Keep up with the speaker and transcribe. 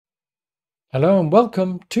Hello and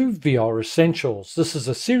welcome to VR Essentials. This is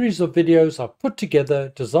a series of videos I've put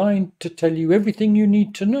together designed to tell you everything you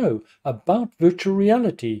need to know about virtual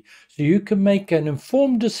reality so you can make an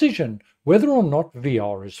informed decision whether or not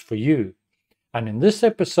VR is for you. And in this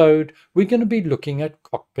episode, we're going to be looking at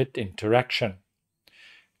cockpit interaction.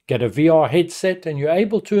 Get a VR headset and you're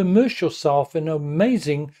able to immerse yourself in an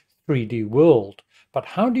amazing 3D world. But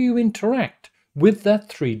how do you interact with that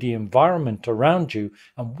 3D environment around you,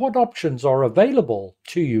 and what options are available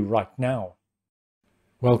to you right now?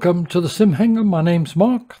 Welcome to the Sim Hangar. My name's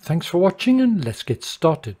Mark. Thanks for watching and let's get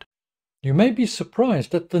started. You may be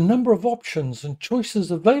surprised at the number of options and choices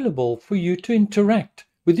available for you to interact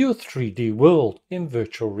with your 3D world in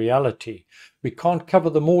virtual reality. We can't cover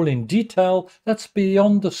them all in detail, that's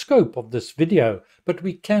beyond the scope of this video, but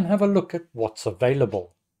we can have a look at what's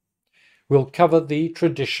available. We'll cover the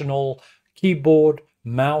traditional keyboard,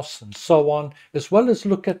 mouse and so on, as well as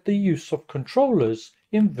look at the use of controllers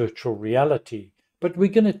in virtual reality. But we're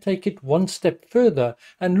going to take it one step further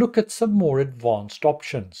and look at some more advanced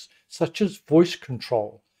options, such as voice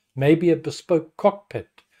control, maybe a bespoke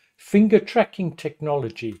cockpit, finger tracking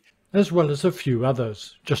technology, as well as a few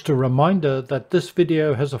others. Just a reminder that this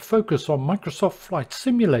video has a focus on Microsoft Flight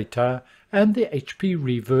Simulator and the HP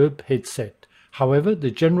Reverb headset. However,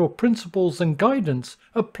 the general principles and guidance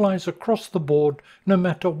applies across the board no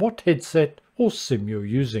matter what headset or sim you're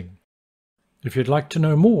using. If you'd like to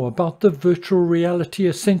know more about the Virtual Reality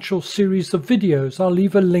Essentials series of videos, I'll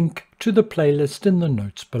leave a link to the playlist in the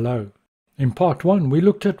notes below. In part 1 we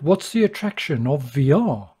looked at what's the attraction of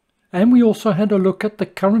VR, and we also had a look at the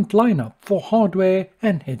current lineup for hardware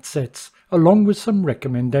and headsets, along with some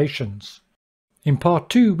recommendations. In part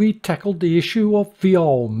 2 we tackled the issue of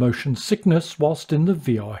VR motion sickness whilst in the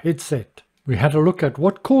VR headset. We had a look at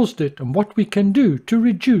what caused it and what we can do to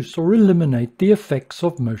reduce or eliminate the effects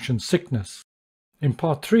of motion sickness. In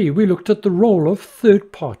part 3 we looked at the role of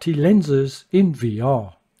third-party lenses in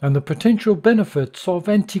VR and the potential benefits of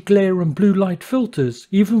anti-glare and blue light filters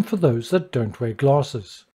even for those that don't wear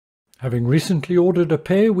glasses. Having recently ordered a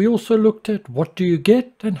pair, we also looked at what do you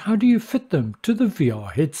get and how do you fit them to the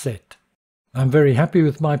VR headset. I'm very happy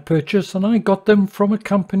with my purchase and I got them from a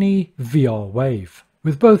company, VR Wave,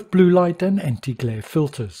 with both blue light and anti-glare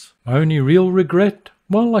filters. My only real regret?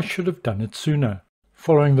 Well, I should have done it sooner.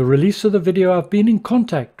 Following the release of the video, I've been in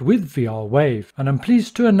contact with VR Wave and I'm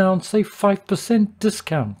pleased to announce a 5%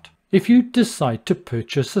 discount if you decide to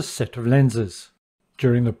purchase a set of lenses.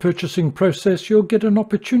 During the purchasing process, you'll get an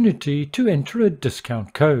opportunity to enter a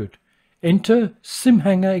discount code. Enter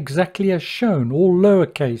SimHanger exactly as shown, all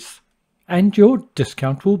lowercase, and your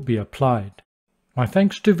discount will be applied. My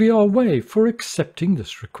thanks to VR Wave for accepting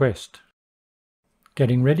this request.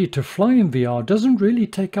 Getting ready to fly in VR doesn't really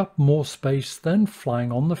take up more space than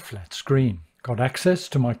flying on the flat screen. Got access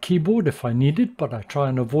to my keyboard if I need it, but I try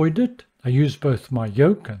and avoid it. I use both my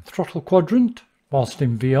yoke and throttle quadrant. Whilst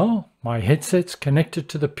in VR, my headset's connected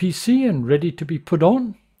to the PC and ready to be put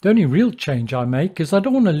on. The only real change I make is I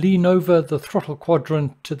don't want to lean over the throttle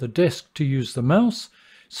quadrant to the desk to use the mouse,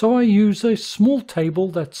 so I use a small table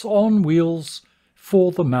that's on wheels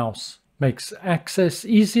for the mouse. Makes access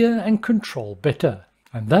easier and control better.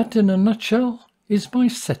 And that in a nutshell is my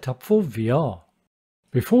setup for VR.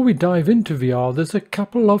 Before we dive into VR, there's a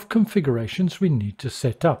couple of configurations we need to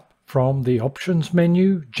set up. From the options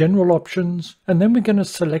menu, general options, and then we're going to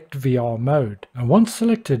select VR mode. And once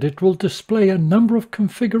selected, it will display a number of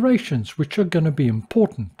configurations which are going to be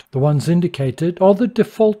important. The ones indicated are the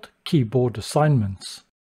default keyboard assignments.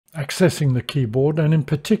 Accessing the keyboard, and in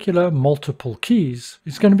particular multiple keys,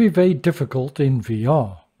 is going to be very difficult in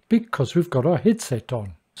VR because we've got our headset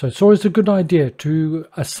on. So it's always a good idea to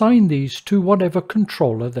assign these to whatever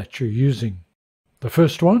controller that you're using. The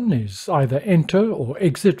first one is either enter or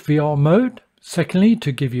exit VR mode. Secondly,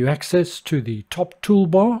 to give you access to the top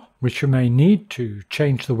toolbar, which you may need to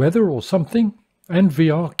change the weather or something. And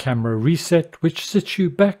VR camera reset, which sits you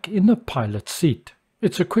back in the pilot seat.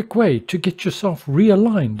 It's a quick way to get yourself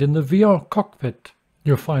realigned in the VR cockpit.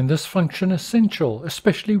 You'll find this function essential,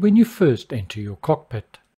 especially when you first enter your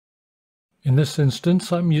cockpit. In this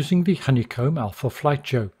instance, I'm using the Honeycomb Alpha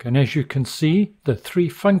Flight Yoke, and as you can see, the three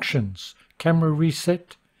functions, camera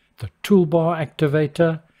reset, the toolbar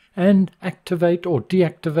activator, and activate or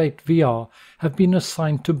deactivate VR, have been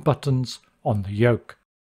assigned to buttons on the yoke.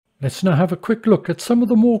 Let's now have a quick look at some of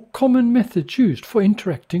the more common methods used for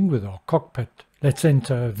interacting with our cockpit. Let's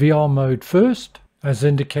enter VR mode first. As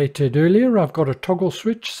indicated earlier, I've got a toggle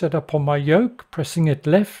switch set up on my yoke. Pressing it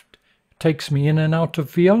left takes me in and out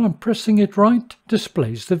of VR, and pressing it right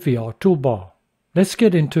displays the VR toolbar. Let's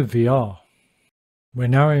get into VR. We're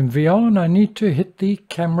now in VR and I need to hit the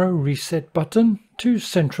camera reset button to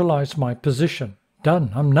centralize my position.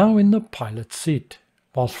 Done, I'm now in the pilot seat.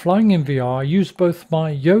 Whilst flying in VR, I use both my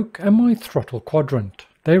yoke and my throttle quadrant.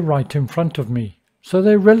 They're right in front of me, so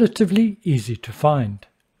they're relatively easy to find.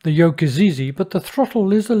 The yoke is easy, but the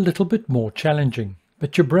throttle is a little bit more challenging.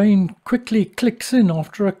 But your brain quickly clicks in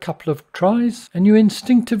after a couple of tries and you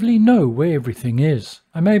instinctively know where everything is.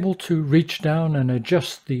 I'm able to reach down and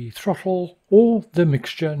adjust the throttle or the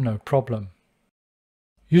mixture no problem.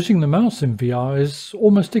 Using the mouse in VR is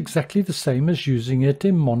almost exactly the same as using it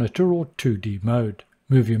in monitor or 2D mode.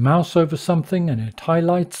 Move your mouse over something and it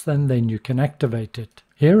highlights and then you can activate it.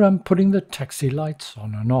 Here I'm putting the taxi lights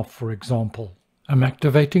on and off, for example. I'm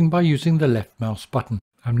activating by using the left mouse button.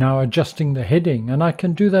 I'm now adjusting the heading and I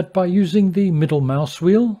can do that by using the middle mouse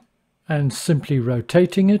wheel and simply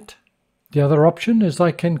rotating it. The other option is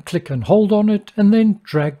I can click and hold on it and then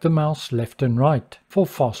drag the mouse left and right for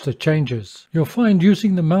faster changes. You'll find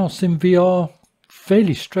using the mouse in VR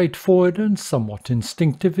fairly straightforward and somewhat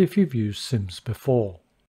instinctive if you've used Sims before.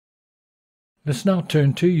 Let's now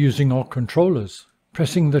turn to using our controllers.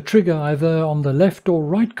 Pressing the trigger either on the left or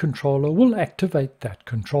right controller will activate that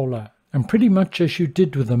controller. And pretty much as you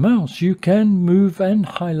did with the mouse, you can move and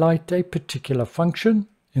highlight a particular function.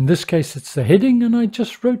 In this case it's the heading and I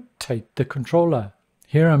just rotate the controller.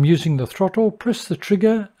 Here I'm using the throttle, press the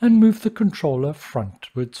trigger and move the controller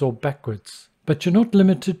frontwards or backwards. But you're not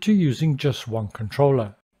limited to using just one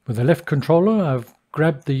controller. With the left controller I've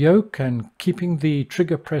grabbed the yoke and keeping the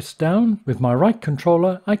trigger pressed down. With my right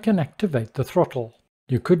controller I can activate the throttle.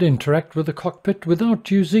 You could interact with the cockpit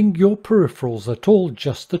without using your peripherals at all,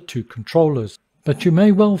 just the two controllers. But you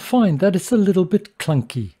may well find that it's a little bit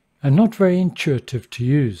clunky and not very intuitive to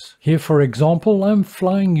use. Here for example I'm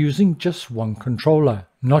flying using just one controller,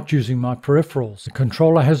 not using my peripherals. The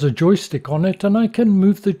controller has a joystick on it and I can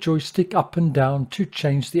move the joystick up and down to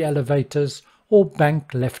change the elevators or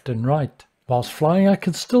bank left and right. Whilst flying I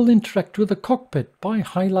can still interact with the cockpit by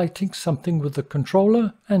highlighting something with the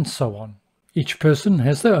controller and so on. Each person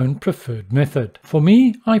has their own preferred method. For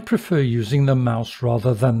me, I prefer using the mouse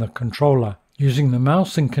rather than the controller. Using the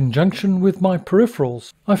mouse in conjunction with my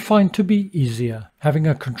peripherals I find to be easier. Having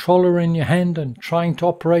a controller in your hand and trying to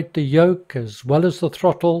operate the yoke as well as the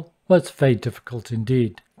throttle, well, it's very difficult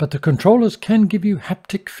indeed. But the controllers can give you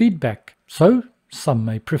haptic feedback, so some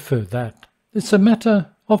may prefer that. It's a matter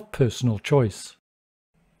of personal choice.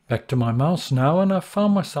 Back to my mouse now, and I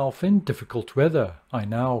found myself in difficult weather. I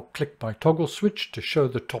now click my toggle switch to show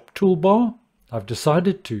the top toolbar. I've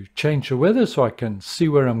decided to change the weather so I can see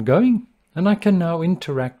where I'm going, and I can now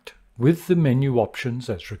interact with the menu options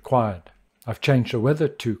as required. I've changed the weather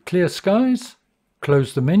to clear skies,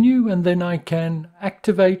 close the menu, and then I can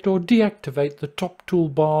activate or deactivate the top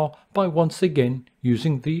toolbar by once again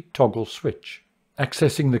using the toggle switch.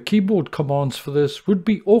 Accessing the keyboard commands for this would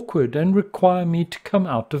be awkward and require me to come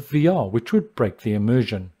out of VR, which would break the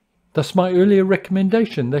immersion. Thus my earlier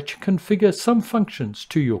recommendation that you configure some functions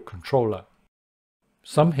to your controller.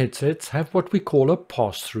 Some headsets have what we call a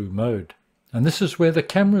pass-through mode, and this is where the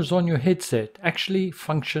cameras on your headset actually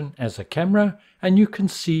function as a camera and you can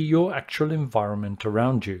see your actual environment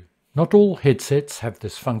around you. Not all headsets have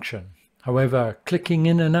this function. However, clicking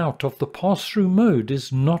in and out of the pass-through mode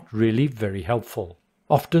is not really very helpful.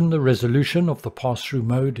 Often the resolution of the pass-through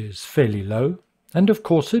mode is fairly low, and of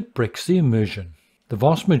course it breaks the immersion. The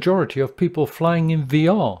vast majority of people flying in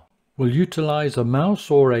VR will utilize a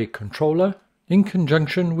mouse or a controller in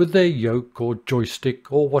conjunction with their yoke or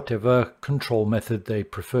joystick or whatever control method they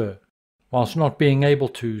prefer. Whilst not being able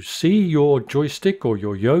to see your joystick or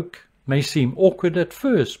your yoke may seem awkward at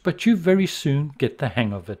first, but you very soon get the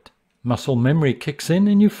hang of it. Muscle memory kicks in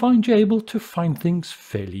and you find you're able to find things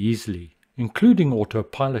fairly easily, including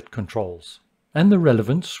autopilot controls and the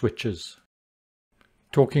relevant switches.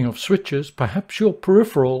 Talking of switches, perhaps your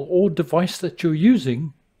peripheral or device that you're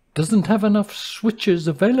using doesn't have enough switches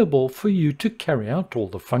available for you to carry out all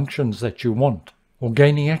the functions that you want, or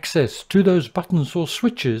gaining access to those buttons or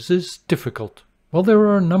switches is difficult. Well, there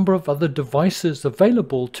are a number of other devices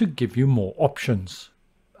available to give you more options.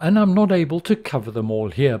 And I'm not able to cover them all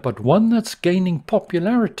here, but one that's gaining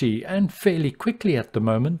popularity and fairly quickly at the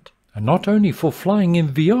moment, and not only for flying in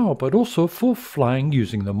VR but also for flying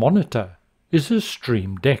using the monitor, is a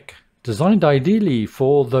Stream Deck. Designed ideally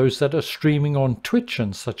for those that are streaming on Twitch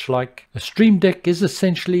and such like, a Stream Deck is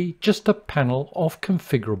essentially just a panel of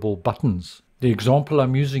configurable buttons. The example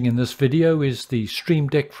I'm using in this video is the Stream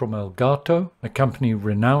Deck from Elgato, a company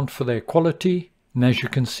renowned for their quality. And as you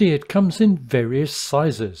can see, it comes in various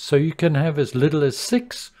sizes, so you can have as little as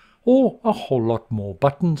 6 or a whole lot more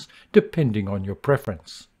buttons depending on your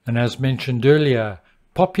preference. And as mentioned earlier,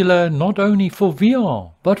 popular not only for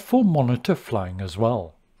VR but for monitor flying as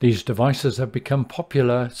well. These devices have become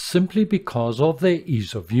popular simply because of their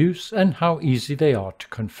ease of use and how easy they are to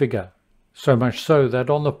configure. So much so that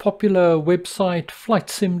on the popular website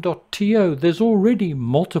flightsim.to there's already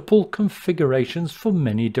multiple configurations for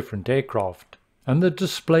many different aircraft, and the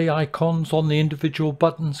display icons on the individual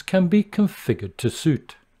buttons can be configured to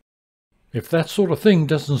suit. If that sort of thing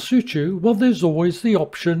doesn't suit you, well, there's always the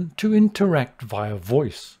option to interact via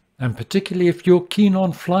voice. And particularly if you're keen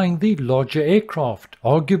on flying the larger aircraft,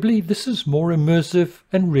 arguably this is more immersive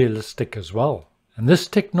and realistic as well. And this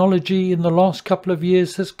technology in the last couple of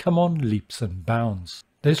years has come on leaps and bounds.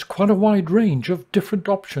 There's quite a wide range of different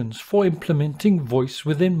options for implementing voice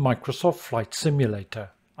within Microsoft Flight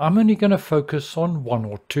Simulator. I'm only going to focus on one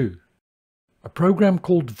or two. A program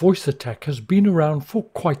called Voice Attack has been around for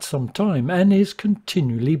quite some time and is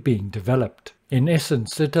continually being developed. In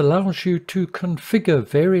essence, it allows you to configure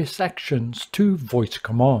various actions to voice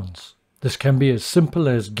commands. This can be as simple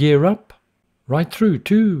as gear up, right through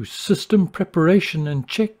to system preparation and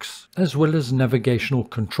checks, as well as navigational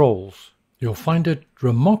controls. You'll find it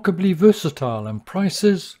remarkably versatile, and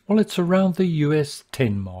prices, well, it's around the US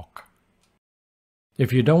 10 mark.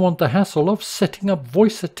 If you don't want the hassle of setting up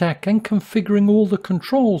Voice Attack and configuring all the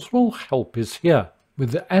controls, well, help is here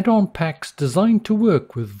with the add-on packs designed to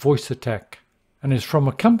work with Voice Attack, and is from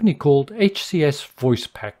a company called HCS Voice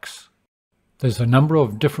Packs. There's a number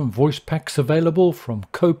of different voice packs available, from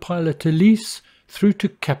Co-Pilot Elise through to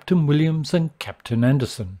Captain Williams and Captain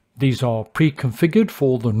Anderson. These are pre-configured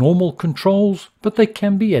for the normal controls, but they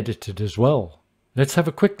can be edited as well. Let's have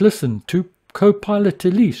a quick listen to Co-Pilot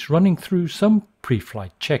Elise running through some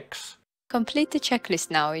pre-flight checks. Complete the checklist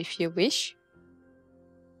now if you wish.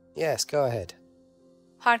 Yes, go ahead.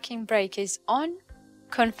 Parking brake is on.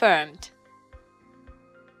 Confirmed.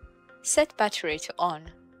 Set battery to on.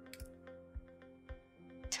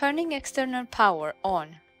 Turning external power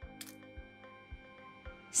on.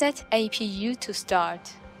 Set APU to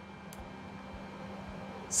start.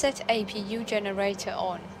 Set APU generator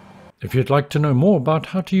on. If you'd like to know more about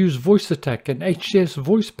how to use Voice Attack and HCS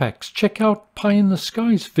Voice Packs, check out Pie in the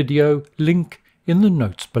Sky's video, link in the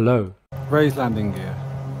notes below. Raise landing gear.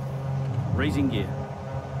 Raising gear.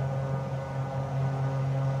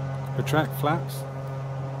 Retract flaps.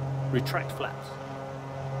 Retract flaps.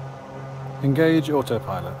 Engage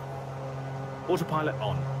autopilot. Autopilot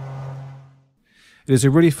on. It is a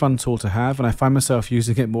really fun tool to have, and I find myself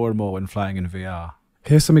using it more and more when flying in VR.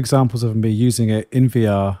 Here's some examples of me using it in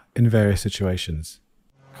VR in various situations.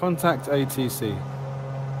 Contact ATC.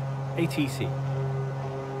 ATC.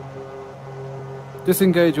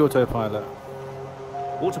 Disengage autopilot.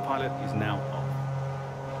 Autopilot is now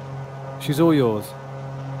off. She's all yours.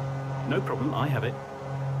 No problem, I have it.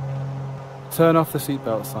 Turn off the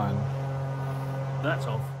seatbelt sign. That's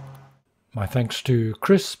off. My thanks to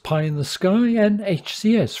Chris, Pie in the Sky and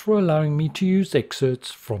HCS for allowing me to use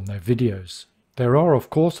excerpts from their videos. There are of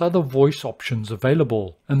course other voice options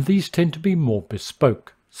available, and these tend to be more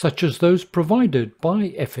bespoke, such as those provided by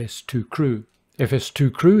FS2 Crew.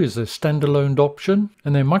 FS2 Crew is a standalone option,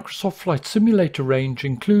 and their Microsoft Flight Simulator range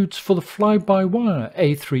includes for the fly-by-wire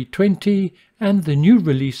A320 and the new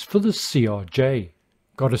release for the CRJ.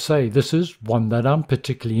 Gotta say, this is one that I'm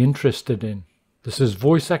particularly interested in. This is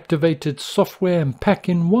voice-activated software and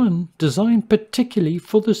pack-in-one designed particularly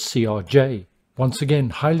for the CRJ. Once again,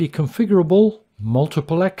 highly configurable,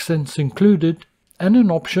 multiple accents included, and an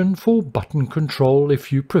option for button control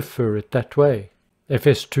if you prefer it that way.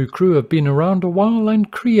 FS2 Crew have been around a while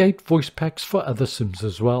and create voice packs for other sims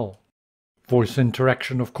as well. Voice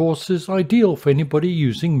interaction, of course, is ideal for anybody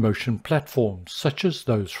using motion platforms, such as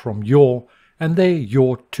those from Yaw and their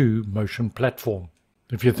Yaw 2 motion platform.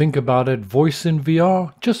 If you think about it, voice in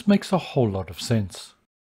VR just makes a whole lot of sense.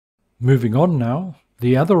 Moving on now,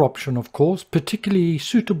 the other option, of course, particularly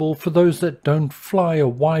suitable for those that don't fly a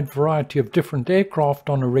wide variety of different aircraft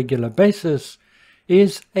on a regular basis,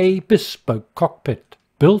 is a bespoke cockpit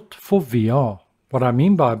built for VR. What I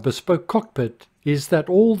mean by a bespoke cockpit is that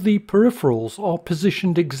all the peripherals are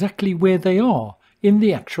positioned exactly where they are in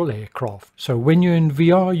the actual aircraft. So when you're in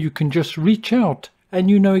VR, you can just reach out and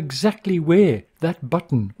you know exactly where that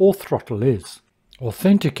button or throttle is.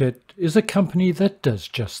 Authenticate is a company that does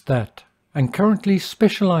just that, and currently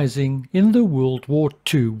specializing in the World War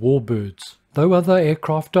II warbirds, though other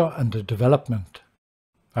aircraft are under development.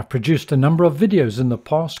 I've produced a number of videos in the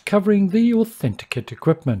past covering the Authenticate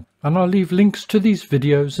equipment, and I'll leave links to these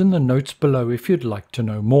videos in the notes below if you'd like to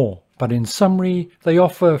know more. but in summary, they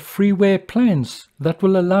offer freeware plans that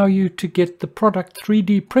will allow you to get the product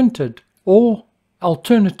 3D printed, or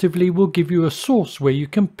alternatively will give you a source where you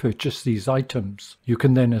can purchase these items. You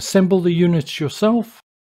can then assemble the units yourself.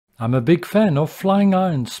 I'm a big fan of Flying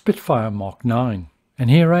Iron's Spitfire Mark 9, and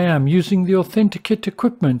here I am using the Authenticate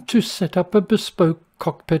equipment to set up a bespoke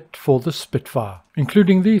cockpit for the Spitfire,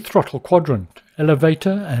 including the throttle quadrant,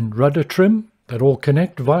 elevator and rudder trim that all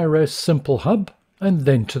connect via a simple hub and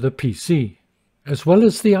then to the PC, as well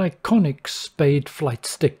as the iconic spade flight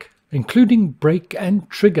stick, including brake and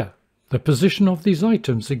trigger. The position of these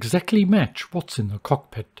items exactly match what's in the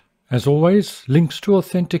cockpit. As always, links to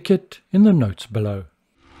Authenticate in the notes below.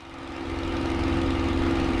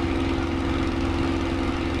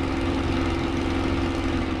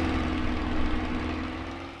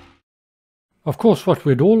 Of course, what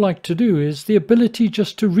we'd all like to do is the ability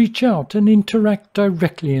just to reach out and interact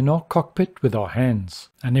directly in our cockpit with our hands.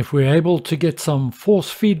 And if we're able to get some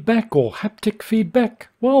force feedback or haptic feedback,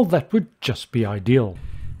 well, that would just be ideal.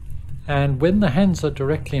 And when the hands are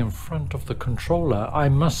directly in front of the controller, I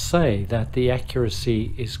must say that the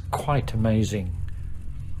accuracy is quite amazing.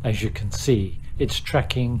 As you can see, it's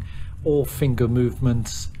tracking all finger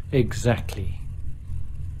movements exactly.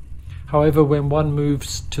 However, when one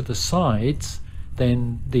moves to the sides,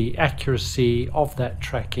 then the accuracy of that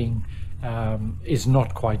tracking is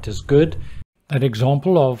not quite as good. An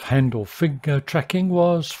example of hand or finger tracking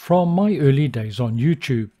was from my early days on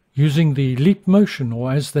YouTube, using the Leap Motion,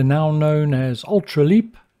 or as they're now known as Ultra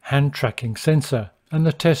Leap, hand tracking sensor, and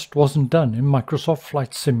the test wasn't done in Microsoft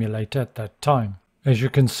Flight Simulator at that time. As you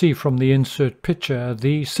can see from the insert picture,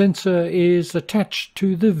 the sensor is attached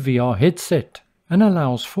to the VR headset and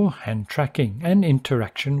allows for hand tracking and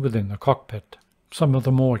interaction within the cockpit. Some of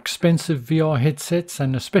the more expensive VR headsets,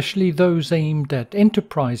 and especially those aimed at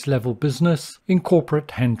enterprise level business,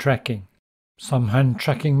 incorporate hand tracking. Some hand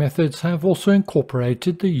tracking methods have also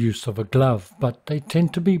incorporated the use of a glove, but they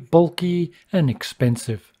tend to be bulky and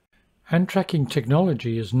expensive. Hand tracking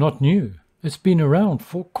technology is not new. It's been around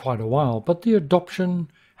for quite a while, but the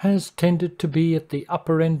adoption has tended to be at the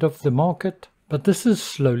upper end of the market. But this is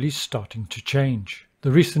slowly starting to change.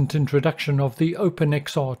 The recent introduction of the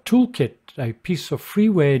OpenXR Toolkit, a piece of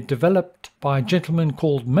freeware developed by a gentleman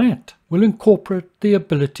called Matt, will incorporate the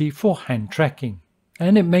ability for hand tracking.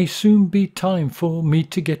 And it may soon be time for me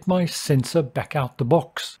to get my sensor back out the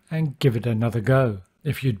box and give it another go.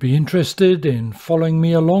 If you'd be interested in following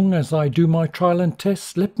me along as I do my trial and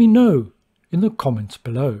tests, let me know in the comments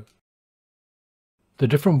below. The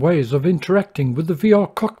different ways of interacting with the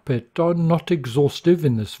VR cockpit are not exhaustive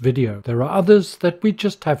in this video. There are others that we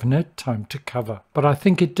just haven't had time to cover, but I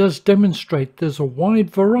think it does demonstrate there's a wide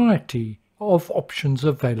variety of options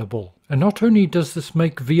available. And not only does this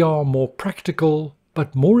make VR more practical,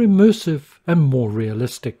 but more immersive and more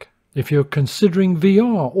realistic. If you're considering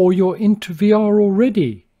VR or you're into VR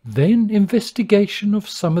already, then investigation of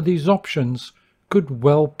some of these options could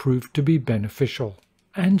well prove to be beneficial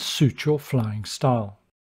and suit your flying style.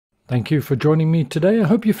 Thank you for joining me today. I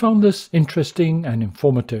hope you found this interesting and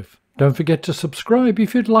informative. Don't forget to subscribe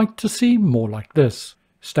if you'd like to see more like this.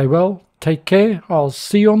 Stay well, take care, I'll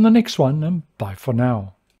see you on the next one, and bye for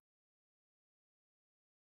now.